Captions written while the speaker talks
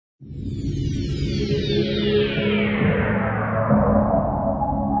This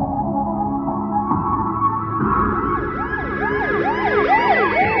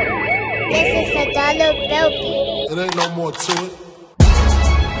is a dollar bill beat. It ain't no more to it.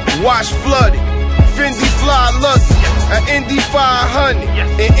 Watch flooded, Fendi fly lucky, an Indy 500,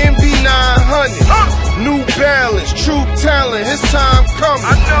 an MB 900, New Balance, true talent, his time coming.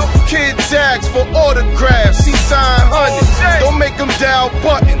 Kids ask for autographs, he sign hundreds. Don't make them dial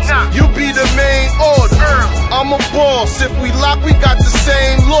buttons, you be the main order. I'm a boss, if we lock, we got the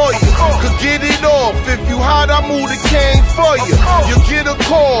same lawyer. Could get it off, if you hot, I move the cane for you. You get a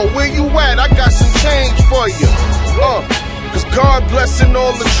call, where you at? I got some change for you. Cause God blessing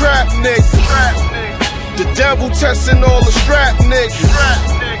all the trap niggas. The devil testing all the strap niggas.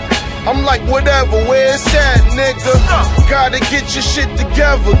 I'm like, whatever, where it's at, nigga? Gotta get your shit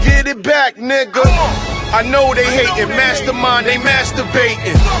together, get it back, nigga. I know they hating, mastermind, they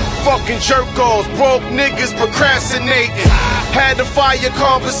masturbating. Fucking jerk-offs, broke niggas procrastinating. Had a fire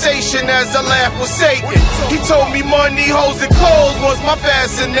conversation as I laughed with Satan. He told me money, hoes, and clothes was my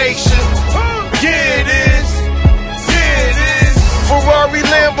fascination. Yeah, it is. Ferrari,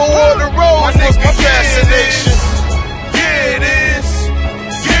 Lambo, or the Rolls was my fascination. Yeah, it is.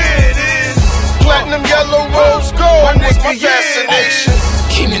 Yeah, it is. Platinum, yellow, rose, gold was my fascination.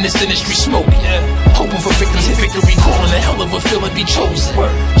 Came in this industry smoking, hoping for victories and victory, calling a hell of a feeling be chosen.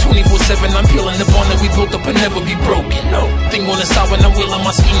 24/7, I'm peeling the bond that we built up and never be broken. Thing on the side when I'm wheeling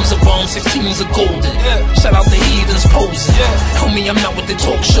my schemes of bombs, 16s are golden. Shout out the heathens posing. Homie, I'm not with the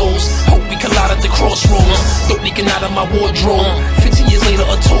talk shows. Hope we collide at the crossroads. Dope leaking out of my wardrobe. 15 years later,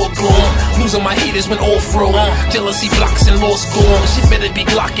 a tour grown. Losing my haters when off-road. Jealousy blocks and lost gone. Shit better be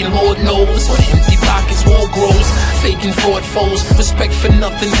glocking, Lord knows. On empty pockets, wall grows. Faking fraud foes. Respect for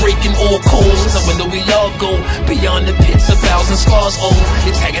nothing, breaking all codes. The window we all go. Beyond the pits, 1,000 scars old.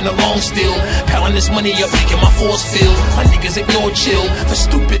 It's tagging along still. Piling this money up, making my force feel. My niggas ignore chill. For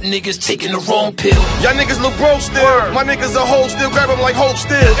stupid niggas taking the wrong pill. Y'all niggas look bro still. My niggas a hoe still. Grab them like hope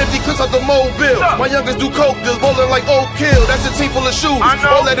still. Empty clips out the mobile. My youngers do coke deals. Rolling like Oak Kill. That's a team full of shoes.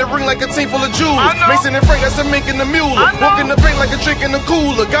 All let it ring like a team full of jewels. Mason and Frank, that's a mink in the mule. Walking the bank like a drink in the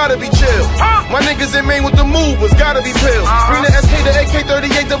cooler. Gotta be chill. My niggas in Maine with the movers. Gotta be pills. Bring the SK to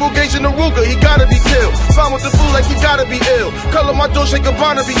AK-38, double gauge in the Ruger. He gotta be killed. Found with the food like he gotta be ill. Color my door, shake a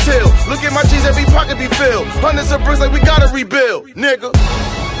Bonner be till. Look at my G's, every pocket be filled. Hundreds of bricks like we gotta rebuild, nigga.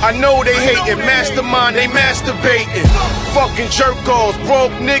 I know they hating, mastermind, they masturbating. Fucking jerk-offs,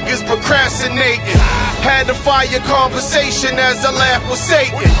 broke niggas procrastinating. Had a fire conversation as I laughed with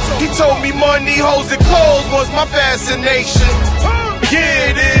Satan. He told me money, hoes, and clothes was my fascination.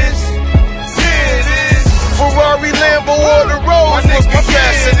 Yeah, it is. Yeah, it is. Ferrari, Lambo, or the Rolls was my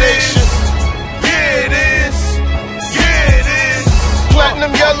fascination. Yeah, it is. Yeah, it is.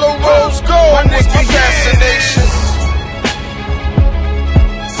 Platinum, yellow, rose, gold was my fascination.